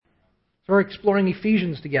So we're exploring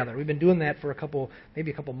Ephesians together. We've been doing that for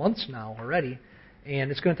maybe a couple months now already.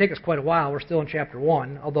 And it's going to take us quite a while. We're still in chapter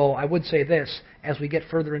 1, although I would say this, as we get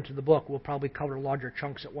further into the book, we'll probably cover larger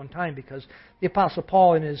chunks at one time, because the Apostle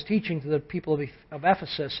Paul, in his teaching to the people of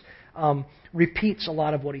Ephesus, repeats a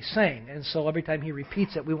lot of what he's saying. And so every time he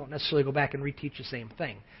repeats it, we won't necessarily go back and reteach the same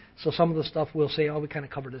thing. So some of the stuff we'll say, we kind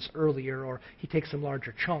of covered this earlier, or he takes some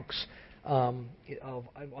larger chunks on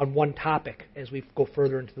one topic as we go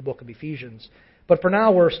further into the book of Ephesians. But for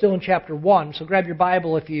now, we're still in chapter 1, so grab your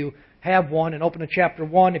Bible if you have one and open to chapter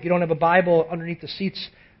 1. If you don't have a Bible, underneath the seats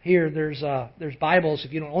here, there's Bibles.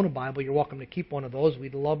 If you don't own a Bible, you're welcome to keep one of those.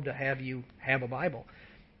 We'd love to have you have a Bible.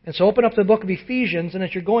 And so open up the book of Ephesians, and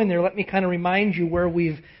as you're going there, let me kind of remind you where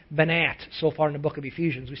we've been at so far in the book of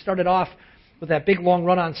Ephesians. We started off with that big, long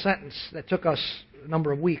run-on sentence that took us a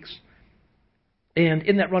number of weeks. And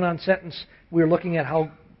in that run-on sentence, we were looking at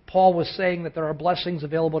how Paul was saying that there are blessings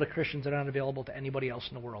available to Christians that aren't available to anybody else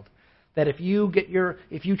in the world. That if you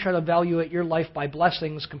try to evaluate your life by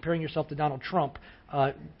blessings, comparing yourself to Donald Trump,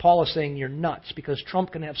 Paul is saying you're nuts, because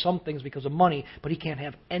Trump can have some things because of money, but he can't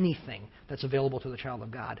have anything that's available to the child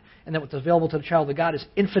of God. And that what's available to the child of God is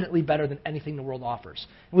infinitely better than anything the world offers.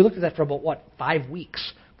 And we looked at that for about, 5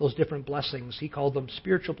 weeks, those different blessings. He called them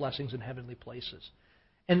spiritual blessings in heavenly places.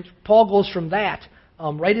 And Paul goes from that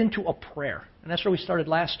right into a prayer. And that's where we started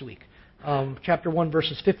last week. Chapter 1,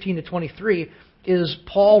 verses 15 to 23, is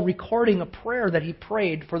Paul recording a prayer that he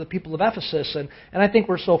prayed for the people of Ephesus. And I think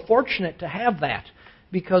we're so fortunate to have that,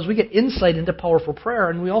 because we get insight into powerful prayer,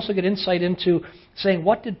 and we also get insight into saying,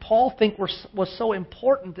 what did Paul think was so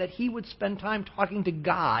important that he would spend time talking to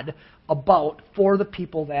God about for the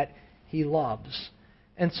people that he loves?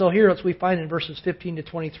 And so here, as we find in verses 15 to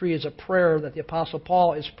 23, is a prayer that the Apostle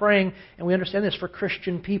Paul is praying, and we understand this for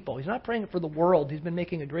Christian people. He's not praying it for the world. He's been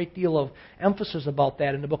making a great deal of emphasis about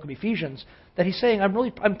that in the book of Ephesians, that he's saying,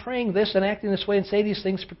 I'm praying this and acting this way and say these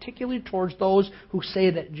things particularly towards those who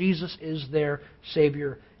say that Jesus is their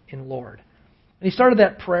Savior and Lord. And he started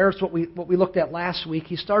that prayer, it's what we looked at last week.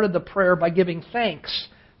 He started the prayer by giving thanks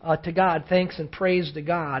to God, thanks and praise to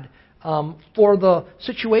God, for the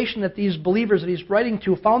situation that these believers that he's writing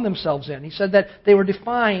to found themselves in. He said that they were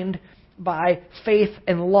defined by faith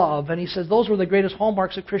and love, and he says those were the greatest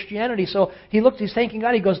hallmarks of Christianity. So he's thanking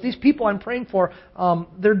God. He goes, these people I'm praying for,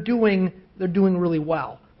 they're doing really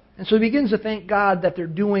well. And so he begins to thank God that they're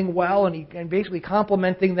doing well, and basically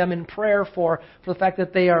complimenting them in prayer for the fact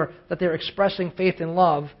that they're expressing faith and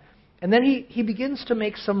love. And then he begins to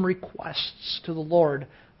make some requests to the Lord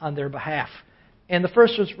on their behalf. And the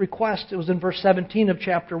first request, it was in verse 17 of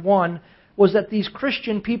chapter 1, was that these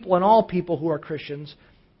Christian people and all people who are Christians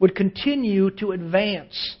would continue to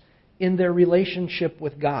advance in their relationship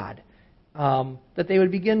with God. That they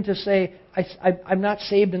would begin to say, I'm not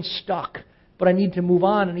saved and stuck, but I need to move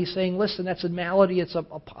on. And he's saying, listen, that's a malady. It's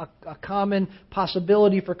a common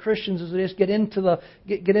possibility for Christians, is they just get into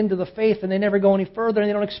the faith and they never go any further, and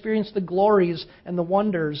they don't experience the glories and the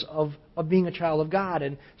wonders of being a child of God.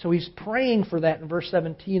 And so he's praying for that in verse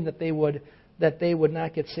 17, that they would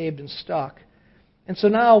not get saved and stuck. And so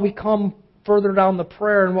now we come further down the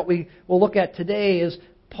prayer, and what we will look at today is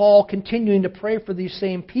Paul continuing to pray for these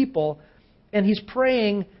same people, and he's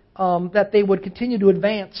praying that they would continue to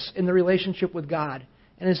advance in the relationship with God.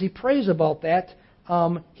 And as he prays about that,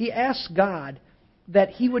 he asks God that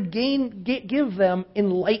he would give them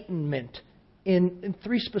enlightenment in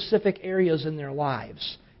 3 specific areas in their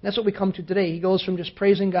lives. And that's what we come to today. He goes from just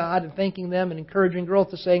praising God and thanking them and encouraging growth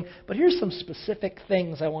to saying, but here's some specific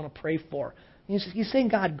things I want to pray for. He's saying,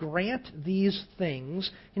 God, grant these things.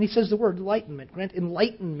 And he says the word enlightenment. Grant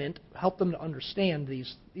enlightenment, help them to understand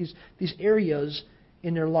these areas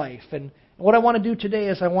in their life. And what I want to do today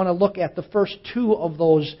is I want to look at the first 2 of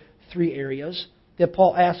those 3 areas that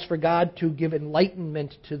Paul asks for God to give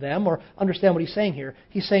enlightenment to them, or understand what he's saying here.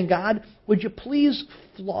 He's saying, God, would you please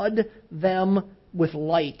flood them with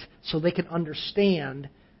light so they can understand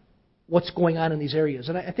what's going on in these areas.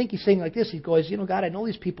 And I think he's saying like this. He goes, God, I know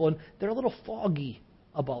these people, and they're a little foggy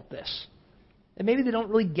about this. And maybe they don't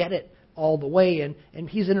really get it all the way, and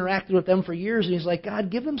he's interacted with them for years, and he's like,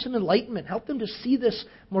 God, give them some enlightenment. Help them to see this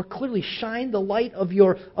more clearly. Shine the light of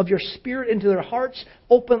your Spirit into their hearts.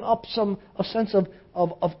 Open up a sense of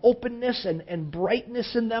openness and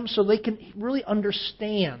brightness in them so they can really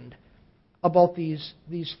understand about these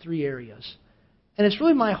 3 areas. And it's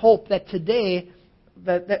really my hope that today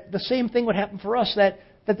that the same thing would happen for us, that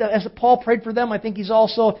as Paul prayed for them, I think he's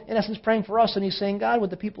also, in essence, praying for us, and he's saying, God, would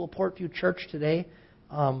the people of Portview Church today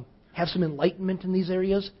have some enlightenment in these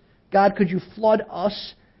areas? God, could you flood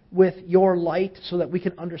us with your light so that we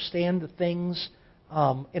can understand the things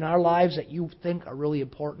in our lives that you think are really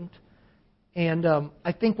important. And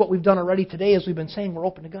I think what we've done already today is we've been saying we're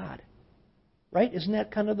open to God. Right? Isn't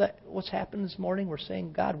that kind of what's happened this morning? We're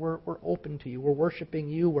saying, God, we're open to you. We're worshiping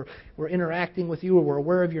you. We're interacting with you. We're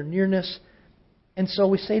aware of your nearness. And so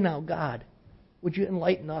we say now, God, would you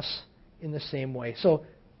enlighten us in the same way? So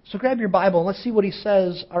grab your Bible and let's see what he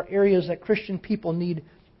says are areas that Christian people need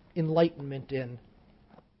enlightenment in.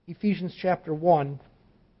 Ephesians chapter 1.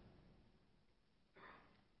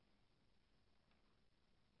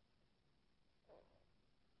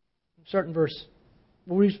 Starting verse.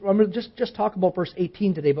 I'm going to just talk about verse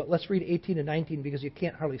 18 today, but let's read 18 and 19 because you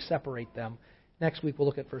can't hardly separate them. Next week we'll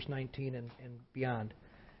look at verse 19 and beyond.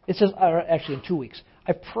 It says, actually in 2 weeks,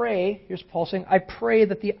 I pray, here's Paul saying, I pray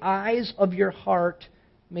that the eyes of your heart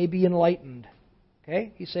may be enlightened.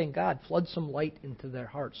 Okay? He's saying, God, flood some light into their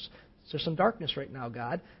hearts. There's some darkness right now,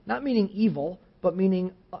 God. Not meaning evil, but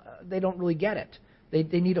meaning they don't really get it.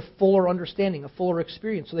 They need a fuller understanding, a fuller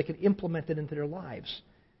experience so they can implement it into their lives.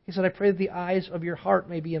 He said, I pray that the eyes of your heart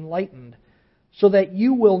may be enlightened so that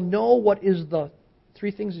you will know what is the,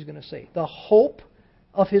 3 things he's going to say, the hope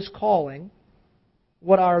of his calling,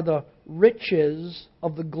 what are the riches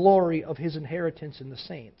of the glory of his inheritance in the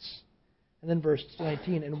saints. And then verse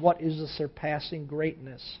 19, and what is the surpassing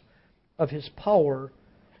greatness of his power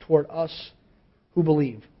toward us who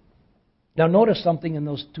believe. Now notice something in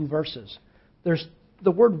those 2 verses. There's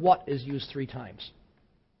the word what is used 3 times.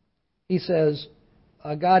 He says,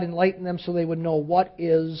 God enlightened them so they would know what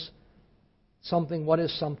is something, what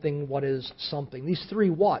is something, what is something. These 3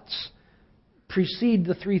 whats precede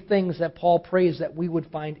the 3 things that Paul prays that we would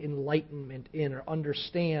find enlightenment in or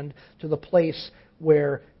understand to the place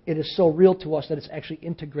where it is so real to us that it's actually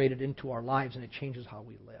integrated into our lives and it changes how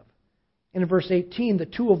we live. And in verse 18, the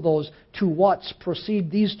 2 of those 2 whats precede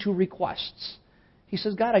these 2 requests. He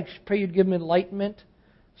says, God, I pray you'd give them enlightenment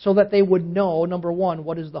so that they would know, number 1,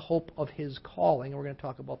 what is the hope of his calling. And we're going to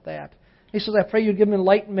talk about that. He says, I pray you'd give them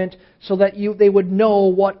enlightenment so that they would know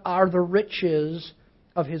what are the riches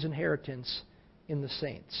of his inheritance in the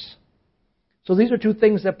saints. So these are 2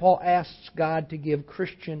 things that Paul asks God to give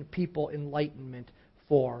Christian people enlightenment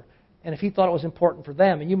for. And if he thought it was important for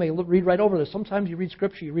them, and you may read right over this. Sometimes you read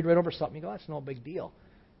Scripture, you read right over something, you go, that's no big deal.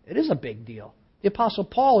 It is a big deal. The Apostle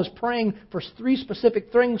Paul is praying for 3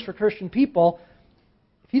 specific things for Christian people.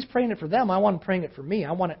 If he's praying it for them, I want him praying it for me.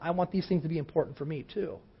 I want these things to be important for me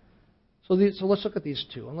too. So let's look at these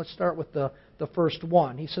 2. And let's start with the first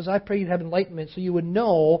one. He says, I pray you'd have enlightenment so you would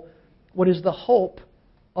know what is the hope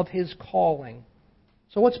of his calling.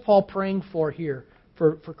 So what's Paul praying for here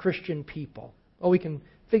for Christian people? Well, we can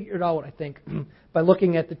figure it out, I think, by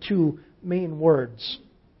looking at the 2 main words.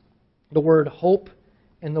 The word hope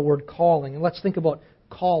and the word calling. And let's think about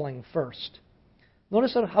calling first.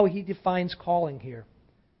 Notice how he defines calling here.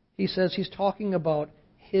 He says he's talking about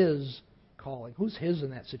his calling. Who's his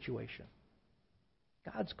in that situation?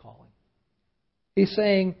 God's calling. He's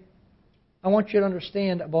saying, I want you to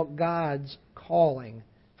understand about God's calling.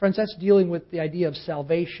 Friends, that's dealing with the idea of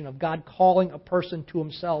salvation, of God calling a person to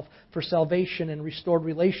himself for salvation and restored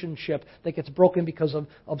relationship that gets broken because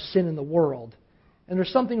of sin in the world. And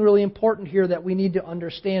there's something really important here that we need to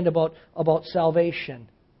understand about salvation,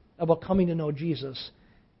 about coming to know Jesus.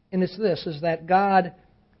 And it's this, is that God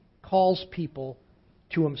calls people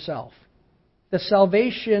to himself. The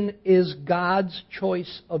salvation is God's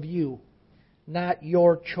choice of you, not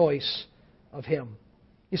your choice of him.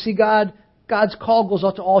 You see, God's call goes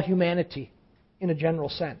out to all humanity in a general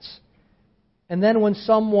sense. And then when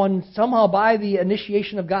someone, somehow by the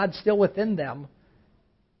initiation of God still within them,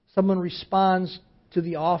 someone responds to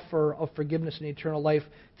the offer of forgiveness and eternal life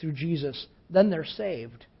through Jesus, then they're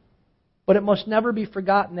saved. But it must never be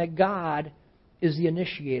forgotten that God is the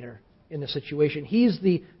initiator in the situation. He's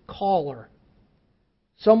the caller.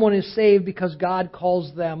 Someone is saved because God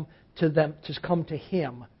calls them to come to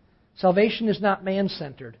him. Salvation is not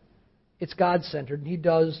man-centered. It's God-centered, and he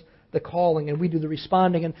does the calling, and we do the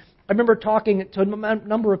responding. And I remember talking to a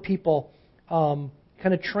number of people,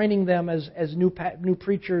 kind of training them as new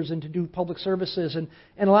preachers and to do public services. And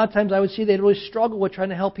a lot of times I would see they'd really struggle with trying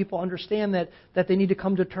to help people understand that they need to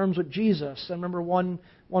come to terms with Jesus. I remember one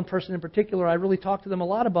person in particular, I really talked to them a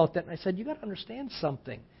lot about that, and I said, you got to understand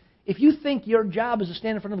something. If you think your job is to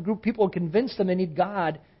stand in front of a group of people and convince them they need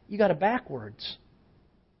God, you got it backwards.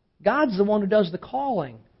 God's the one who does the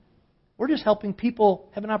calling. We're just helping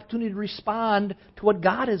people have an opportunity to respond to what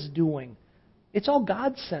God is doing. It's all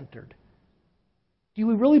God-centered. Do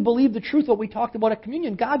we really believe the truth, what we talked about at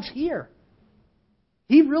communion? God's here.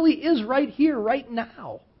 He really is right here, right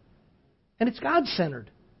now. And it's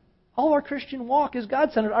God-centered. All of our Christian walk is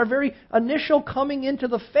God-centered. Our very initial coming into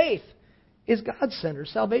the faith is God-centered.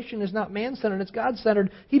 Salvation is not man-centered, it's God-centered.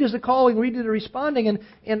 He does the calling, we do the responding.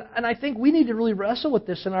 And I think we need to really wrestle with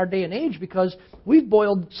this in our day and age, because we've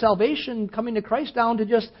boiled salvation, coming to Christ, down to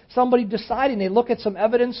just somebody deciding. They look at some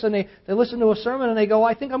evidence and they listen to a sermon and they go,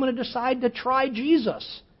 I think I'm going to decide to try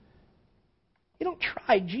Jesus. You don't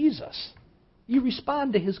try Jesus. You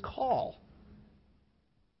respond to His call.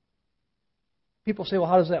 People say, well,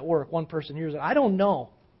 how does that work? One person hears it. I don't know.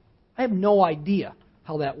 I have no idea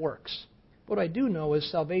how that works. What I do know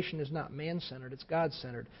is salvation is not man-centered, it's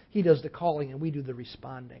God-centered. He does the calling and we do the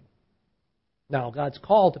responding. Now, God's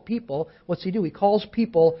call to people, what's He do? He calls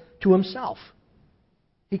people to Himself.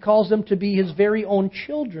 He calls them to be His very own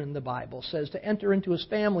children, the Bible says, to enter into His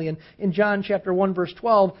family. And in John chapter 1, verse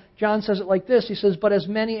 12, John says it like this. He says, but as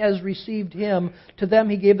many as received Him, to them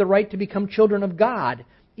He gave the right to become children of God,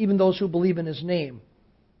 even those who believe in His name.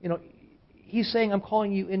 You know, He's saying, I'm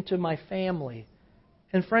calling you into my family.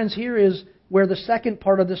 And friends, here is where the second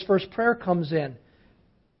part of this first prayer comes in.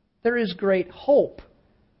 There is great hope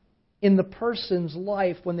in the person's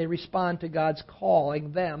life when they respond to God's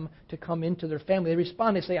calling them to come into their family. They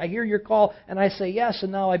respond, they say, I hear your call, and I say yes,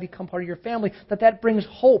 and now I become part of your family. That brings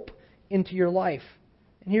hope into your life.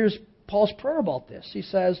 And here's Paul's prayer about this. He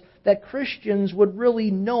says that Christians would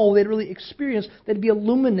really know, they'd really experience, they'd be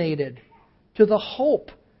illuminated to the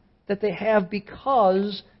hope that they have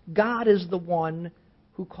because God is the one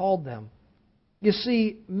who called them. You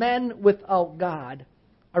see, men without God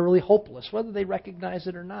are really hopeless, whether they recognize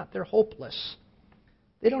it or not. They're hopeless.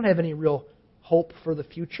 They don't have any real hope for the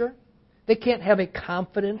future. They can't have a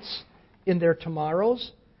confidence in their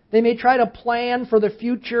tomorrows. They may try to plan for the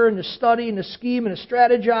future and to study and to scheme and to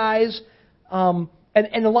strategize.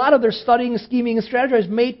 And a lot of their studying, scheming, and strategizing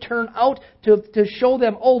may turn out to show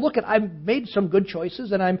them, oh, look, I've made some good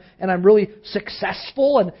choices and I'm really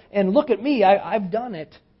successful and look at me, I've done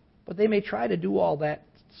it. But they may try to do all that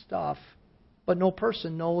stuff, but no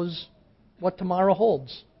person knows what tomorrow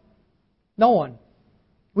holds. No one.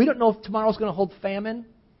 We don't know if tomorrow's going to hold famine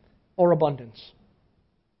or abundance.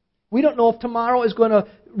 We don't know if tomorrow is going to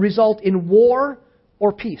result in war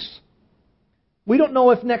or peace. We don't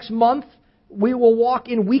know if next month we will walk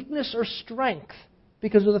in weakness or strength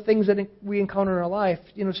because of the things that we encounter in our life.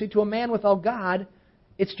 You know, see, to a man without God,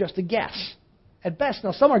 it's just a guess at best.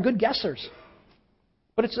 Now, some are good guessers,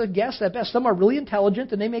 but it's a guess at best. Some are really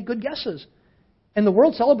intelligent and they make good guesses. And the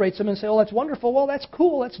world celebrates them and say, oh, that's wonderful. Well, that's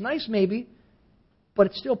cool. That's nice maybe. But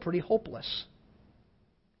it's still pretty hopeless.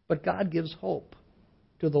 But God gives hope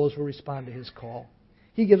to those who respond to His call.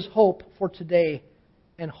 He gives hope for today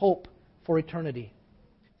and hope for eternity.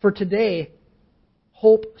 For today,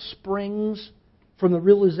 hope springs from the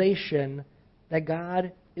realization that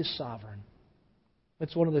God is sovereign.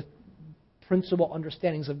 It's one of the principal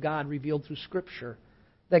understandings of God revealed through Scripture,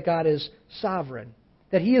 that God is sovereign,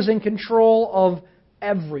 that He is in control of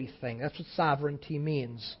everything. That's what sovereignty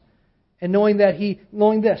means. And knowing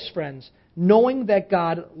this, friends, knowing that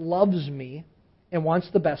God loves me and wants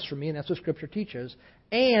the best for me, and that's what Scripture teaches,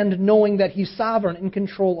 and knowing that He's sovereign, in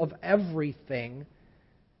control of everything,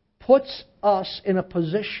 puts us in a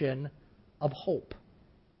position of hope.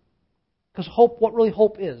 Because hope, what really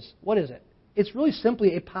hope is? What is it? It's really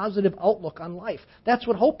simply a positive outlook on life. That's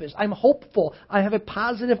what hope is. I'm hopeful. I have a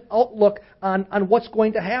positive outlook on what's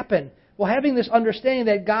going to happen. Well, having this understanding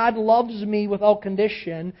that God loves me without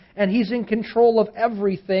condition and He's in control of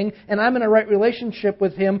everything and I'm in a right relationship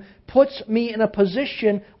with Him puts me in a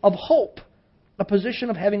position of hope, a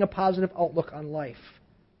position of having a positive outlook on life.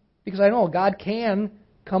 Because I know God can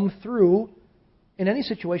come through in any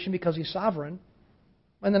situation because He's sovereign.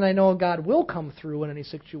 And then I know God will come through in any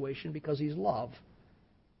situation because He's love.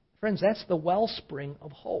 Friends, that's the wellspring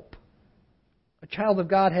of hope. A child of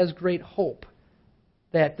God has great hope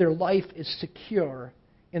that their life is secure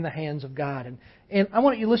in the hands of God. And I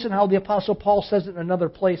want you to listen how the Apostle Paul says it in another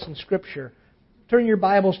place in Scripture. Turn your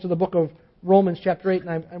Bibles to the book of Romans chapter 8,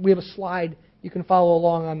 and we have a slide. You can follow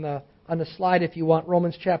along on the slide if you want,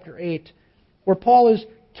 Romans chapter 8, where Paul is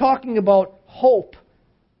talking about hope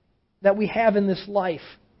that we have in this life.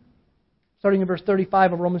 Starting in verse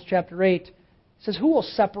 35 of Romans chapter 8, it says, who will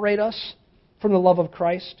separate us from the love of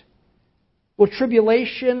Christ? Will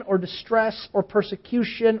tribulation or distress or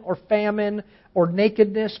persecution or famine or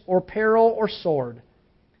nakedness or peril or sword?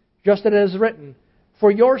 Just as it is written,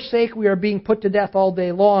 for your sake we are being put to death all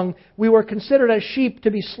day long. We were considered as sheep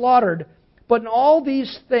to be slaughtered. But in all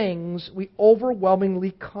these things we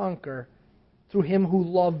overwhelmingly conquer through Him who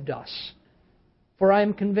loved us. For I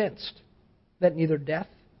am convinced that neither death,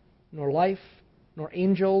 nor life, nor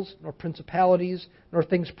angels, nor principalities, nor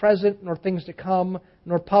things present, nor things to come,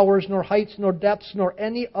 nor powers, nor heights, nor depths, nor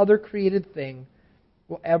any other created thing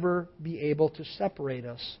will ever be able to separate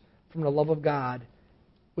us from the love of God,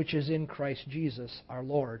 which is in Christ Jesus our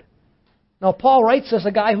Lord. Now, Paul writes as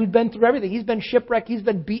a guy who'd been through everything. He's been shipwrecked. He's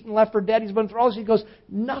been beaten, left for dead. He's been through all this. He goes,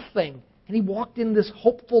 nothing. And he walked in this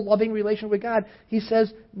hopeful, loving relation with God. He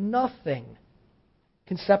says, nothing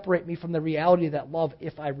can separate me from the reality of that love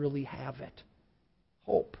if I really have it.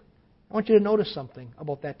 Hope. I want you to notice something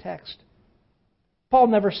about that text. Paul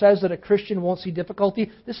never says that a Christian won't see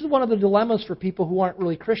difficulty. This is one of the dilemmas for people who aren't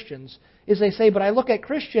really Christians, is they say, but I look at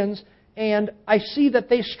Christians and I see that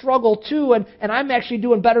they struggle too, and I'm actually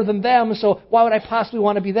doing better than them, so why would I possibly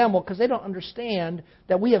want to be them? Well, because they don't understand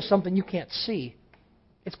that we have something you can't see.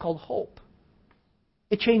 It's called hope.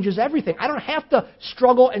 It changes everything. I don't have to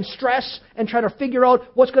struggle and stress and try to figure out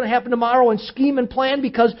what's going to happen tomorrow and scheme and plan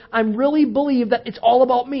because I really believe that it's all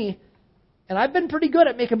about me. And I've been pretty good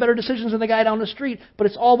at making better decisions than the guy down the street, but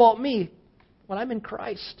it's all about me. When I'm in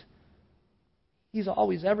Christ, He's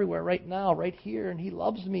always everywhere right now, right here, and He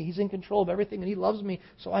loves me. He's in control of everything, and He loves me.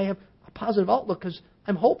 So I have a positive outlook because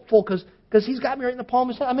I'm hopeful because He's got me right in the palm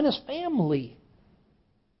of His hand. I'm in His family.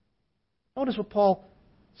 Notice what Paul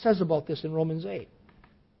says about this in Romans 8.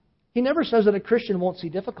 He never says that a Christian won't see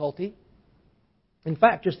difficulty. In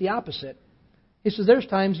fact, just the opposite. He says there's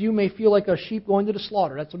times you may feel like a sheep going to the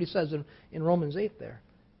slaughter. That's what he says in Romans 8 there.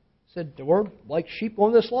 He said, we're like sheep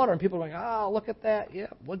going to the slaughter. And people are going, look at that. Yeah,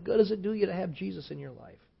 what good does it do you to have Jesus in your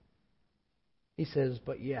life? He says,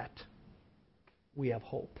 but yet we have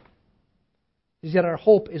hope. Yet our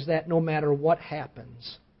hope is that no matter what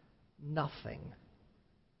happens, nothing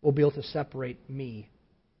will be able to separate me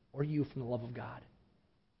or you from the love of God.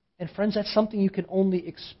 And friends, that's something you can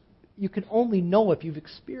only know if you've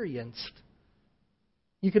experienced.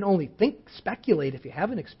 You can only speculate if you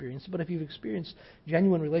haven't experienced it, but if you've experienced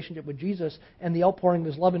genuine relationship with Jesus and the outpouring of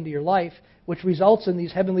His love into your life, which results in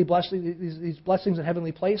these heavenly blessings, these blessings in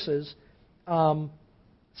heavenly places,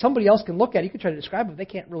 somebody else can look at it. You can try to describe it, but they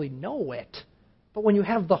can't really know it. But when you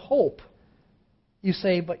have the hope, you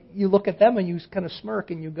say, but you look at them and you kind of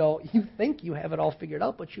smirk and you go, you think you have it all figured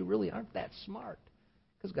out, but you really aren't that smart.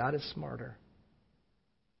 Because God is smarter.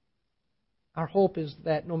 Our hope is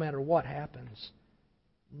that no matter what happens,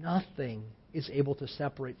 nothing is able to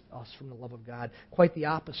separate us from the love of God. Quite the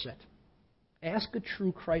opposite. Ask a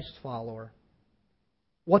true Christ follower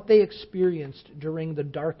what they experienced during the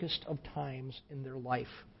darkest of times in their life.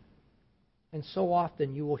 And so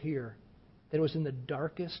often you will hear that it was in the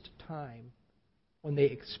darkest time when they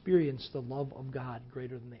experienced the love of God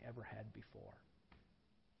greater than they ever had before.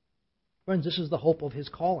 Friends, this is the hope of His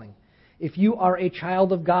calling. If you are a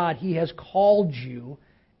child of God, He has called you,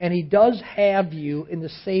 and He does have you in the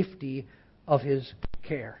safety of His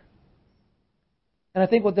care. And I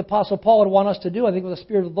think what the Apostle Paul would want us to do, I think what the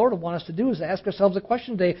Spirit of the Lord would want us to do, is ask ourselves a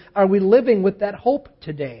question today. Are we living with that hope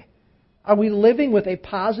today? Are we living with a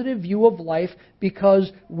positive view of life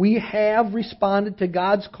because we have responded to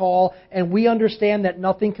God's call and we understand that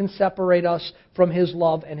nothing can separate us from His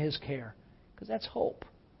love and His care? Because that's hope.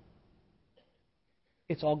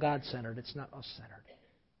 It's all God-centered. It's not us-centered.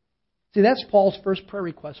 See, that's Paul's first prayer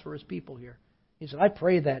request for his people here. He said, I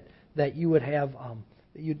pray that you would have,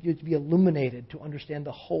 you'd be illuminated to understand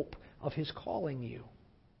the hope of His calling you.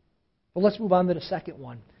 But let's move on to the second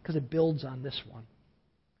one, because it builds on this one.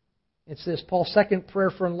 It's this, Paul's second prayer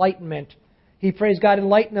for enlightenment. He prays God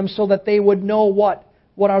enlighten them so that they would know what?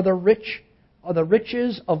 What are the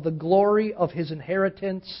riches of the glory of His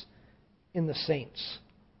inheritance in the saints.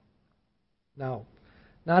 Now,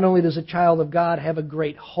 not only does a child of God have a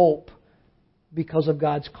great hope because of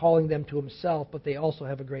God's calling them to Himself, but they also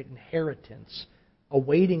have a great inheritance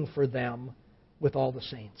awaiting for them with all the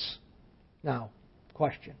saints. Now,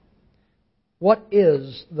 question. What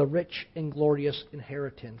is the rich and glorious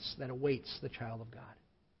inheritance that awaits the child of God?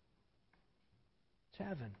 It's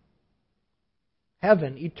heaven.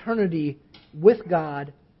 Heaven, eternity with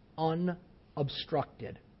God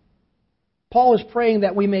unobstructed. Paul is praying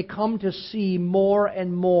that we may come to see more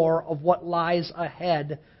and more of what lies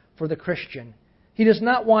ahead for the Christian. He does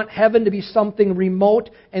not want heaven to be something remote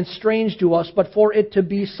and strange to us, but for it to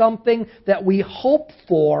be something that we hope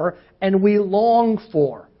for and we long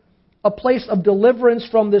for. A place of deliverance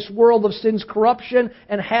from this world of sin's corruption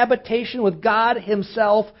and habitation with God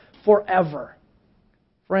Himself forever.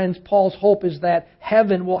 Friends, Paul's hope is that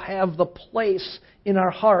heaven will have the place in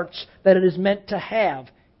our hearts that it is meant to have.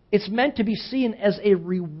 It's meant to be seen as a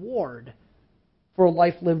reward for a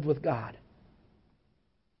life lived with God.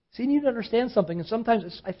 See, you need to understand something, and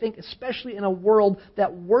sometimes I think, especially in a world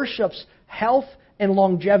that worships health and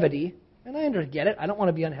longevity, and I get it. I don't want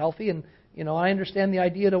to be unhealthy, and I understand the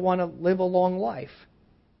idea to want to live a long life.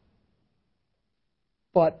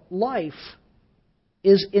 But life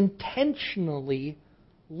is intentionally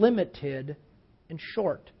limited and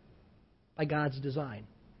short by God's design.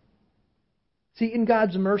 See, in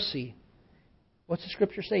God's mercy, what's the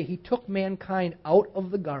Scripture say? He took mankind out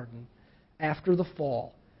of the garden after the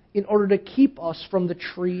fall in order to keep us from the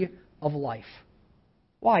tree of life.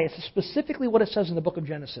 Why? It's specifically what it says in the book of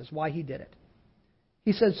Genesis, why He did it.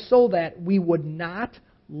 He says, so that we would not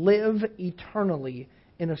live eternally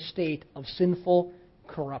in a state of sinful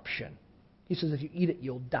corruption. He says, if you eat it,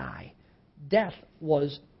 you'll die. Death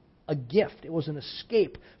was a gift. It was an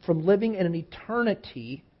escape from living in an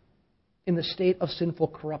eternity in the state of sinful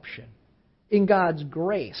corruption. In God's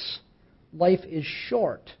grace, life is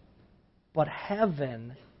short, but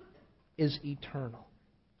heaven is eternal.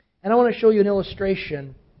 And I want to show you an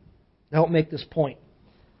illustration to help make this point.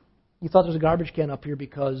 You thought there was a garbage can up here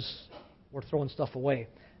because we're throwing stuff away.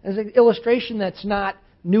 And it's an illustration that's not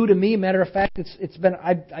new to me. Matter of fact,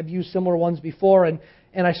 I've used similar ones before, and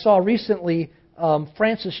I saw recently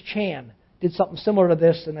Francis Chan did something similar to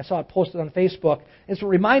this, and I saw it posted on Facebook. And so it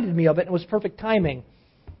reminded me of it, and it was perfect timing.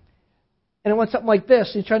 And it went something like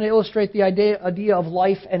this. He's trying to illustrate the idea of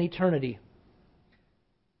life and eternity.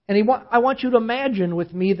 And I want you to imagine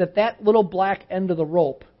with me that little black end of the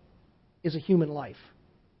rope is a human life.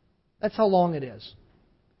 That's how long it is.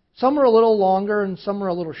 Some are a little longer and some are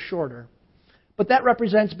a little shorter. But that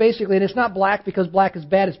represents basically, and it's not black because black is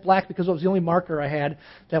bad, it's black because it was the only marker I had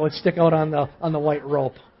that would stick out on the white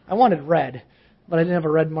rope. I wanted red, but I didn't have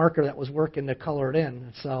a red marker that was working to color it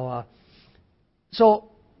in. So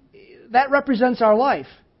that represents our life.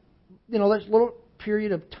 This little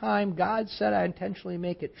period of time, God said, I intentionally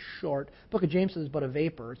make it short. The book of James says, but a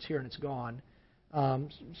vapor. It's here and it's gone.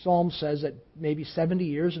 Psalm says that maybe 70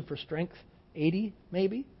 years, and for strength, 80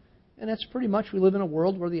 maybe. And that's pretty much, we live in a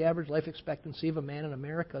world where the average life expectancy of a man in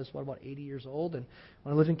America is, about 80 years old. And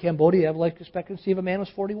when I lived in Cambodia, the average life expectancy of a man was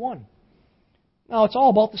 41. Now, it's all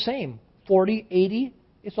about the same. 40, 80,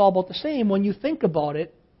 it's all about the same when you think about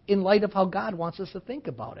it in light of how God wants us to think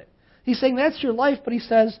about it. He's saying that's your life, but He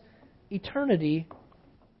says eternity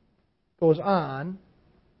goes on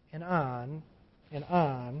and on and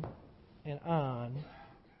on and on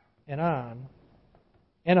and on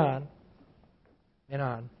and on and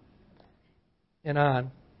on and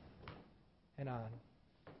on and on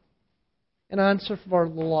and on, so far a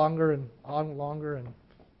little longer and on longer, and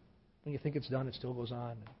when you think it's done, it still goes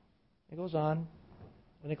on. It goes on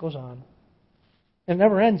and it goes on. And it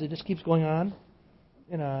never ends. It just keeps going on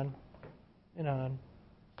and on and on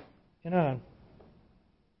and on.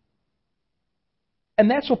 And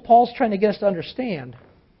that's what Paul's trying to get us to understand.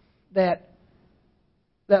 That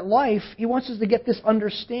life, he wants us to get this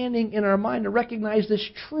understanding in our mind, to recognize this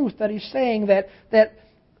truth that he's saying, that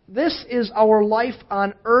this is our life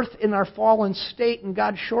on earth in our fallen state, and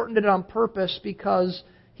God shortened it on purpose because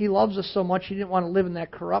He loves us so much He didn't want to live in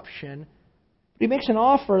that corruption. But He makes an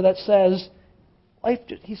offer that says,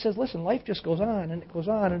 He says, listen, life just goes on, and it goes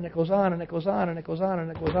on, and it goes on, and it goes on, and it goes on, and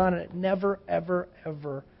it goes on, and it never, ever,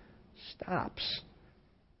 ever stops.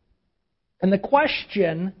 And the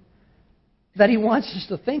question that he wants us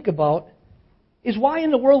to think about is, why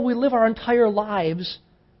in the world we live our entire lives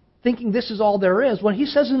thinking this is all there is, when he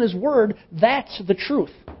says in his word, that's the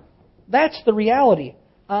truth. That's the reality.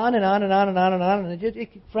 On and on and on and on and on. And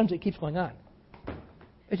friends, it keeps going on.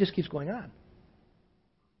 It just keeps going on.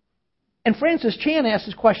 And Francis Chan asked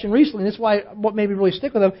this question recently, and this is what made me really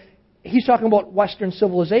stick with him. He's talking about Western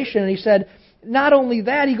civilization, and he said, not only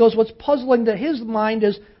that, he goes, what's puzzling to his mind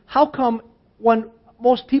is, how come when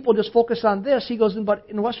most people just focus on this, he goes, but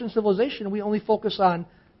in Western civilization, we only focus on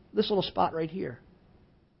this little spot right here.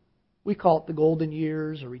 We call it the golden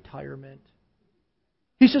years or retirement.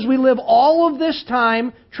 He says we live all of this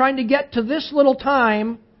time trying to get to this little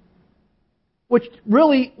time, which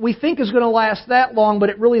really we think is going to last that long, but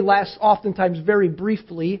it really lasts oftentimes very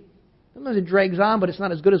briefly. Sometimes it drags on, but it's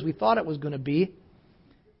not as good as we thought it was going to be.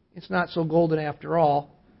 It's not so golden after all.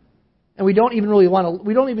 And we don't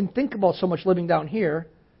even think about so much living down here.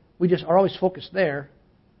 We just are always focused there.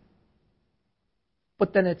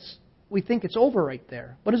 But then we think it's over right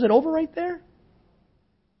there. But is it over right there?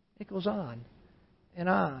 It goes on and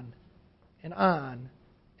on and on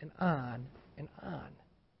and on and on.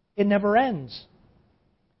 It never ends.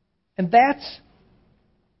 And that's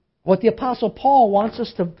what the Apostle Paul wants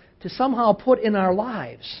us to somehow put in our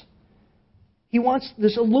lives. He wants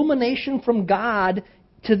this illumination from God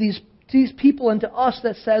to these people and to us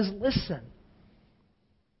that says, listen,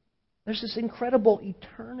 there's this incredible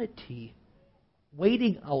eternity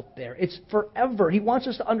waiting out there. It's forever. He wants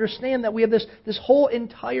us to understand that we have this whole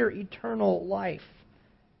entire eternal life.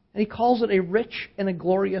 And He calls it a rich and a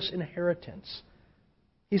glorious inheritance.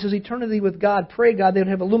 He says eternity with God. Pray, God, they would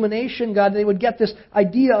have illumination, God, they would get this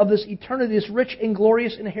idea of this eternity, this rich and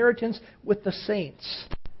glorious inheritance with the saints.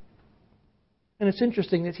 And it's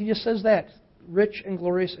interesting that He just says that. Rich and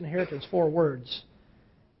glorious inheritance, 4 words.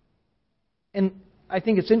 And I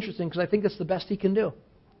think it's interesting because I think it's the best He can do.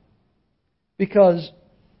 Because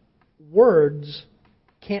words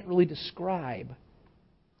can't really describe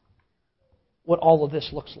what all of this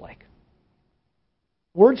looks like.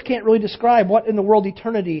 Words can't really describe what in the world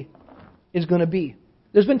eternity is going to be.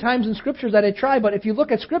 There's been times in Scriptures that I try, but if you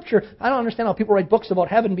look at Scripture, I don't understand how people write books about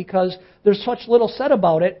heaven because there's such little said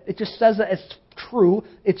about it. It just says that it's true,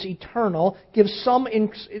 it's eternal, gives some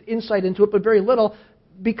insight into it, but very little,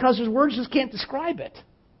 because his words just can't describe it.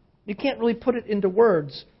 You can't really put it into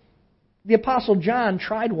words. The Apostle John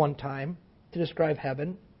tried one time to describe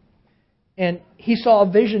heaven, and he saw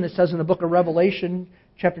a vision, it says in the book of Revelation,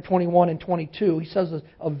 chapter 21 and 22. He says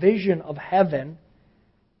a vision of heaven,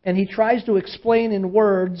 and he tries to explain in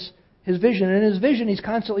words his vision. And in his vision, he's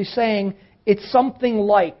constantly saying, it's something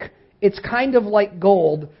like, it's kind of like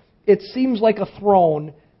gold, it seems like a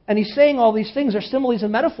throne. And he's saying all these things are similes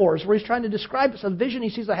and metaphors where he's trying to describe it's a vision, he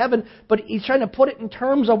sees a heaven, but he's trying to put it in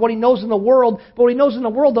terms of what he knows in the world. But what he knows in the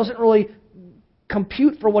world doesn't really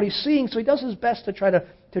compute for what he's seeing, so he does his best to try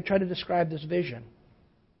to describe this vision.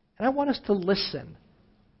 And I want us to listen.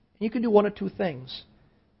 You can do one of two things.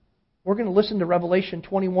 We're going to listen to Revelation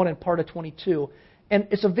 21 and part of 22. And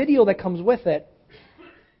it's a video that comes with it.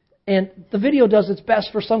 And the video does its best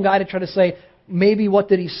for some guy to try to say, maybe what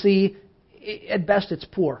did he see? At best, it's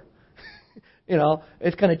poor.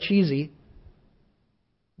 It's kind of cheesy.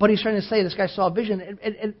 But he's trying to say this guy saw a vision.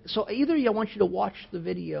 And so either I want you to watch the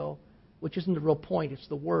video, which isn't the real point, it's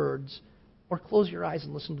the words, or close your eyes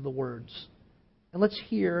and listen to the words. And let's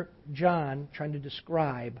hear John trying to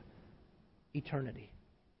describe eternity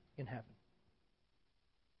in heaven.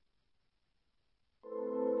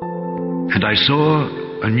 And I saw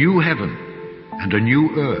a new heaven and a new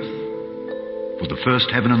earth, for the first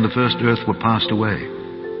heaven and the first earth were passed away,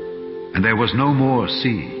 and there was no more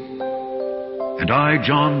sea. And I,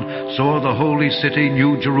 John, saw the holy city,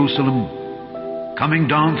 New Jerusalem, coming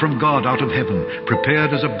down from God out of heaven,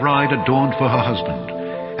 prepared as a bride adorned for her husband.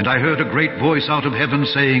 And I heard a great voice out of heaven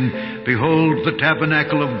saying, Behold, the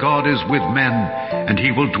tabernacle of God is with men, and He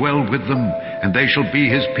will dwell with them, and they shall be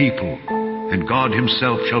His people. And God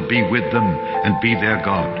Himself shall be with them, and be their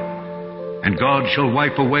God. And God shall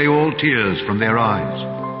wipe away all tears from their eyes.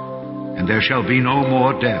 And there shall be no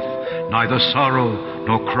more death, neither sorrow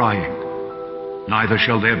nor crying, neither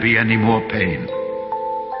shall there be any more pain.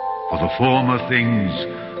 For the former things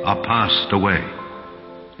are passed away.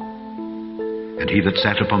 And he that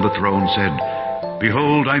sat upon the throne said,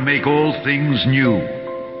 Behold, I make all things new.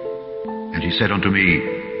 And he said unto me,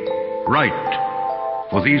 Write,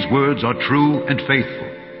 for these words are true and faithful.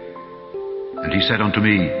 And he said unto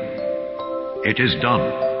me, It is done.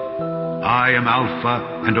 I am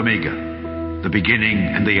Alpha and Omega, the beginning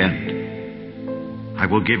and the end. I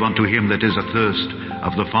will give unto him that is athirst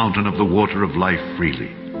of the fountain of the water of life freely.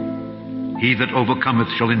 He that overcometh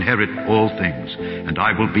shall inherit all things, and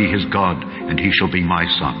I will be his God, and he shall be my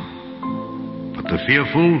son. But the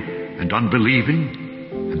fearful and unbelieving,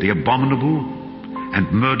 and the abominable,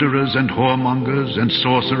 and murderers, and whoremongers, and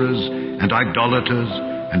sorcerers, and idolaters,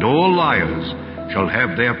 and all liars shall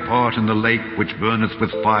have their part in the lake which burneth with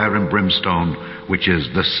fire and brimstone, which is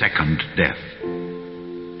the second death.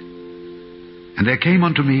 And there came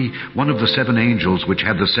unto me one of the 7 angels which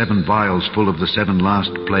had the 7 vials full of the 7 last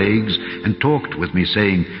plagues, and talked with me,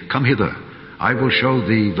 saying, Come hither, I will show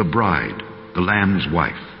thee the bride, the Lamb's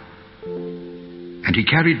wife. And he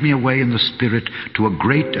carried me away in the Spirit to a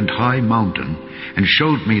great and high mountain, and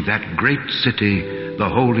showed me that great city, the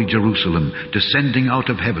holy Jerusalem, descending out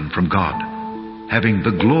of heaven from God, having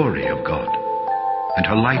the glory of God. And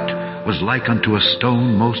her light was like unto a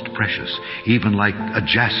stone most precious, even like a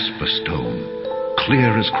jasper stone,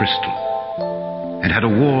 clear as crystal, and had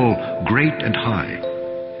a wall great and high,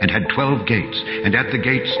 and had 12 gates, and at the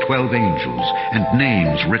gates 12 angels, and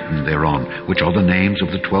names written thereon, which are the names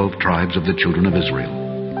of the 12 tribes of the children of Israel.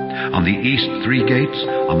 On the east 3 gates,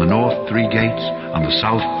 on the north 3 gates, on the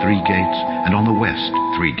south 3 gates, and on the west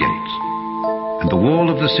 3 gates. And the wall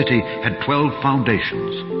of the city had 12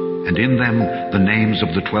 foundations, and in them the names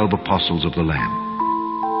of the 12 apostles of the Lamb.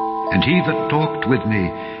 And he that talked with me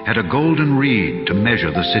had a golden reed to measure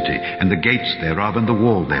the city, and the gates thereof, and the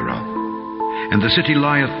wall thereof. And the city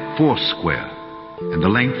lieth foursquare, and the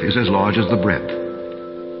length is as large as the breadth.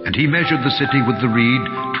 And he measured the city with the reed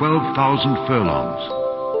 12,000 furlongs.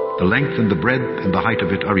 The length and the breadth and the height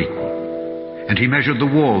of it are equal. And he measured the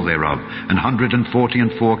wall thereof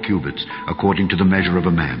 144 cubits, according to the measure of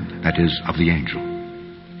a man, that is, of the angel.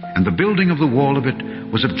 And the building of the wall of it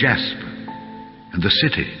was of jasper, and the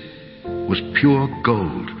city was pure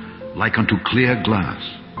gold, like unto clear glass.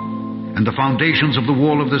 And the foundations of the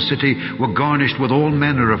wall of the city were garnished with all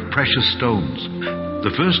manner of precious stones.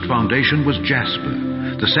 The first foundation was jasper,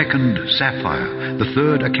 the second sapphire, the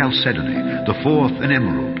third a chalcedony, the fourth an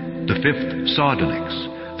emerald, the fifth sardonyx,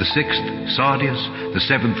 the sixth sardius, the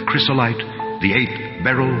seventh chrysolite, the eighth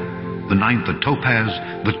beryl, the ninth a topaz,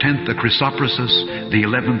 the 10th a chrysoprasus, the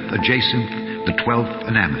 11th a jacinth, the 12th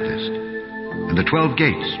an amethyst. And the 12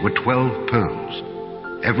 gates were 12 pearls.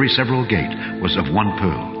 Every several gate was of one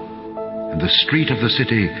pearl. And the street of the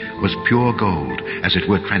city was pure gold, as it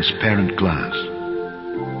were transparent glass.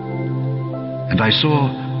 And I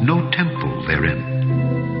saw no temple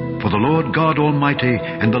therein, for the Lord God Almighty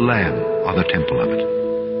and the Lamb are the temple of it.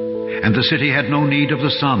 And the city had no need of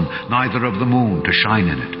the sun, neither of the moon to shine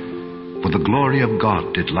in it. For the glory of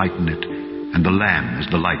God did lighten it, and the Lamb is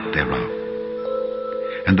the light thereof.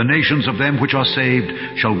 And the nations of them which are saved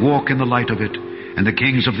shall walk in the light of it, and the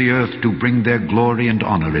kings of the earth do bring their glory and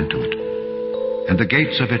honor into it. And the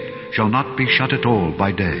gates of it shall not be shut at all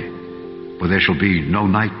by day, for there shall be no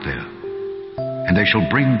night there. And they shall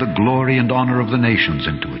bring the glory and honor of the nations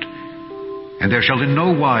into it. And there shall in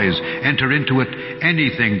no wise enter into it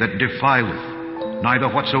anything that defileth,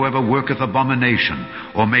 neither whatsoever worketh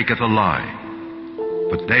abomination, or maketh a lie,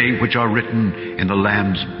 but they which are written in the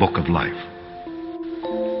Lamb's book of life.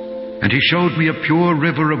 And he showed me a pure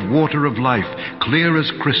river of water of life, clear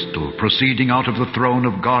as crystal, proceeding out of the throne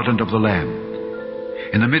of God and of the Lamb.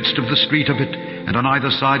 In the midst of the street of it, and on either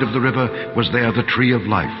side of the river, was there the tree of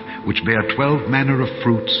life, which bare 12 manner of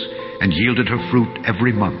fruits, and yielded her fruit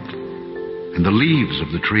every month. And the leaves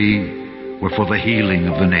of the tree were for the healing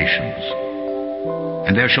of the nations.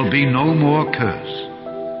 And there shall be no more curse,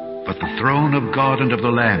 but the throne of God and of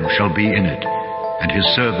the Lamb shall be in it, and his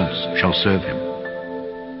servants shall serve him.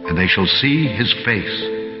 And they shall see his face,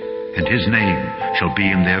 and his name shall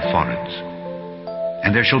be in their foreheads.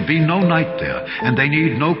 And there shall be no night there, and they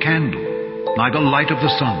need no candle, neither light of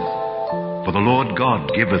the sun. For the Lord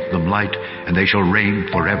God giveth them light, and they shall reign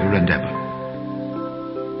forever and ever.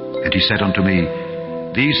 And he said unto me,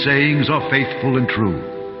 These sayings are faithful and true.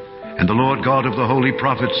 And the Lord God of the holy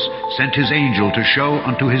prophets sent his angel to show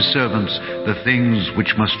unto his servants the things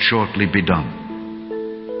which must shortly be done.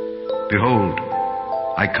 Behold,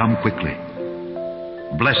 I come quickly.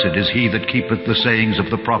 Blessed is he that keepeth the sayings of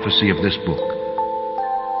the prophecy of this book.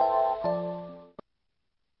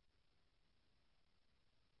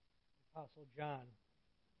 Apostle John,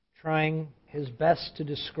 trying his best to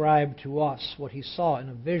describe to us what he saw in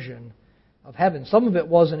a vision of heaven. Some of it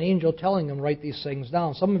was an angel telling him, write these things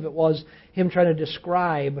down. Some of it was him trying to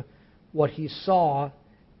describe what he saw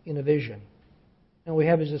in a vision. And what we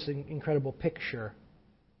have is this incredible picture.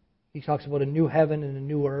 He talks about a new heaven and a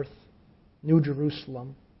new earth, New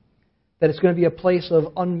Jerusalem, that it's going to be a place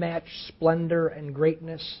of unmatched splendor and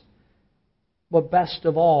greatness. But best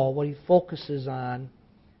of all, what he focuses on,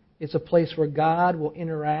 it's a place where God will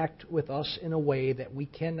interact with us in a way that we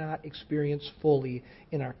cannot experience fully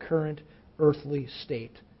in our current earthly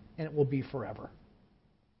state, and it will be forever.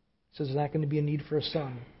 He says there's not going to be a need for a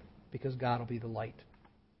sun because God will be the light.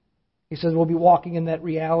 He says we'll be walking in that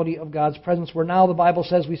reality of God's presence, where now the Bible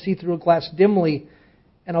says we see through a glass dimly,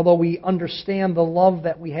 and although we understand the love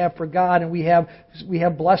that we have for God, and we have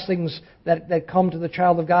blessings that come to the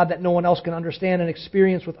child of God that no one else can understand and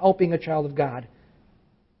experience without being a child of God.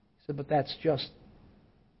 He said, but that's just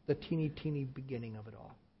the teeny beginning of it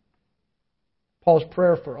all. Paul's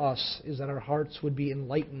prayer for us is that our hearts would be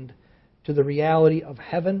enlightened to the reality of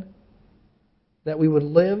heaven, that we would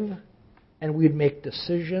live and we'd make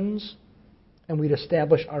decisions and we'd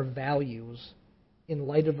establish our values in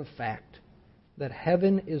light of the fact that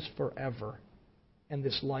heaven is forever and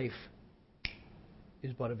this life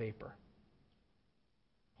is but a vapor.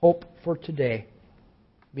 Hope for today,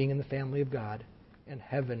 being in the family of God, and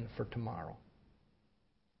heaven for tomorrow.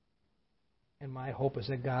 And my hope is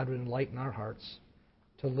that God would enlighten our hearts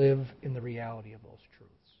to live in the reality of those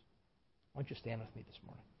truths. Why don't you stand with me this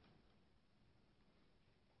morning?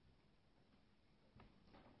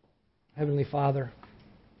 Heavenly Father,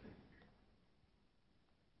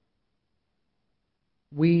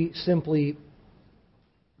 we simply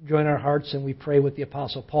join our hearts and we pray with the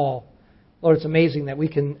Apostle Paul. Lord, it's amazing that we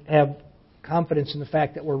can have confidence in the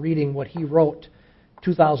fact that we're reading what he wrote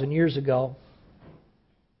 2,000 years ago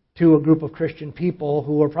to a group of Christian people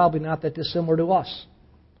who are probably not that dissimilar to us.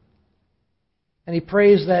 And he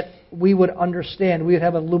prays that we would understand, we would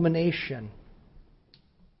have illumination,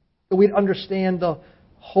 that we'd understand the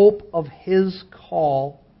hope of his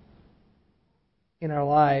call in our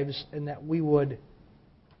lives, and that we'd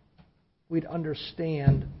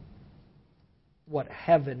understand what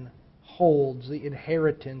heaven holds, the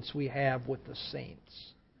inheritance we have with the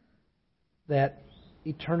saints. That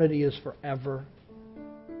eternity is forever,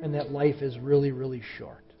 and that life is really, really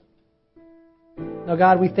short. Now,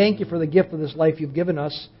 God, we thank you for the gift of this life you've given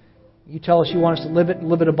us. You tell us you want us to live it and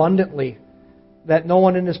live it abundantly. That no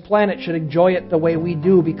one in this planet should enjoy it the way we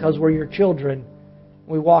do because we're your children.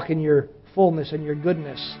 We walk in your fullness and your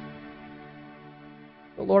goodness.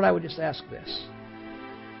 But Lord, I would just ask this.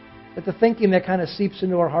 That the thinking that kind of seeps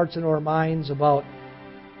into our hearts and our minds about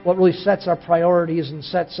what really sets our priorities and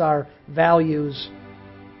sets our values,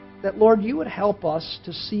 that, Lord, you would help us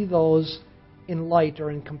to see those in light or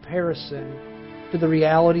in comparison to the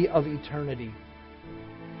reality of eternity.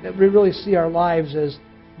 That we really see our lives as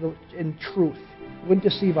in truth. We wouldn't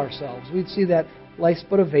deceive ourselves. We'd see that life's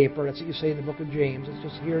but a vapor. That's what you say in the book of James. It's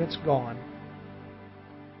just here and it's gone.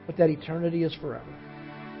 But that eternity is forever.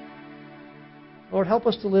 Lord, help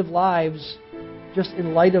us to live lives just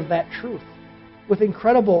in light of that truth, with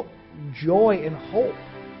incredible joy and hope,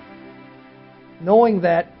 knowing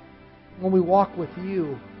that when we walk with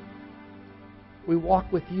you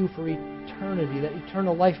for eternity, that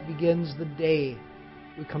eternal life begins the day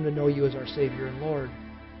we come to know you as our Savior and Lord,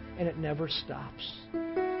 and it never stops.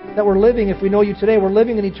 That we're living, if we know you today, we're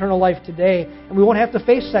living in eternal life today, and we won't have to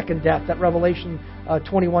face second death that Revelation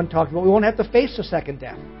 21 talked about. We won't have to face a second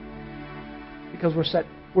death because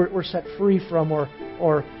we're set free from or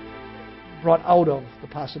brought out of the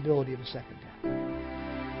possibility of a second death.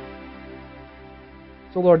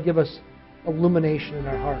 So, Lord, give us illumination in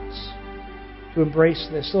our hearts to embrace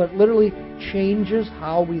this, so it literally changes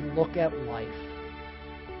how we look at life.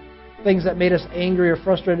 Things that made us angry or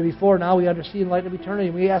frustrated before, now we understand in light of eternity.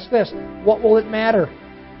 We ask this: what will it matter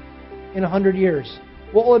in 100 years?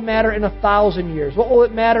 What will it matter in 1,000 years? What will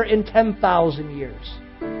it matter in 10,000 years?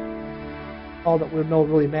 All that we know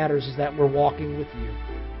really matters is that we're walking with you.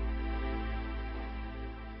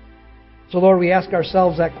 So, Lord, we ask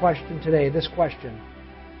ourselves that question today, this question.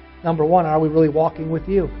 Number one, are we really walking with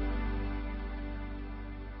you?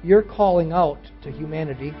 You're calling out to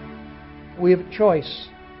humanity. We have a choice.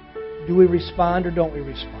 Do we respond or don't we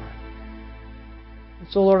respond? And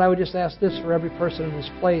so, Lord, I would just ask this for every person in this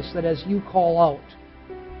place, that as you call out,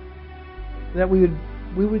 that we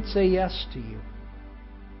would say yes to you.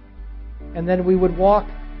 And then we would walk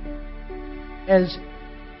as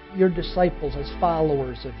your disciples, as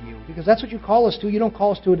followers of you. Because that's what you call us to. You don't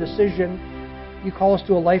call us to a decision. You call us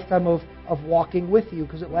to a lifetime of walking with you,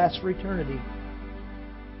 because it lasts for eternity.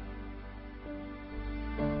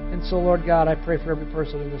 And so, Lord God, I pray for every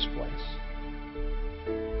person in this place,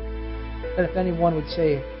 that if anyone would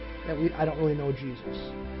say that I don't really know Jesus,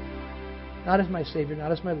 not as my Savior,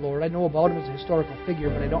 not as my Lord, I know about Him as a historical figure,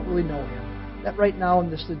 but I don't really know Him, that right now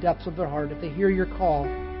in the depths of their heart, if they hear your call,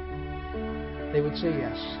 they would say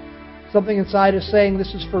yes. Something inside is saying,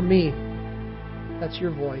 this is for me. That's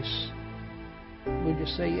your voice. We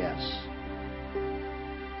just say yes.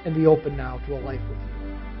 And be open now to a life with you.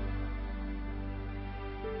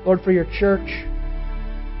 Lord, for your church,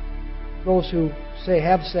 those who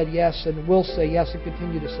have said yes and will say yes and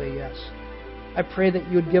continue to say yes, I pray that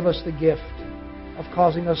you would give us the gift of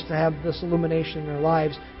causing us to have this illumination in our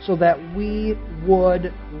lives, so that we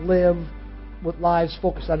would live with lives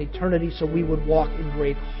focused on eternity, so we would walk in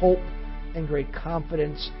great hope and great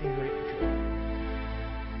confidence and great joy.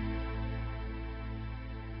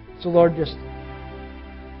 So, Lord, just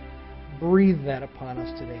breathe that upon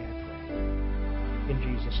us today, I pray. In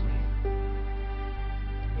Jesus' name.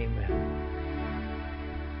 Amen.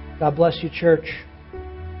 God bless you, church. I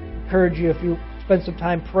encourage you, if you spend some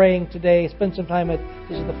time praying today, spend some time at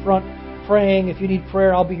the front praying. If you need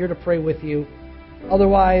prayer, I'll be here to pray with you.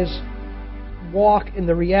 Otherwise, walk in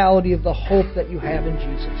the reality of the hope that you have in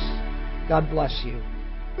Jesus. God bless you.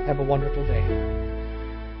 Have a wonderful day.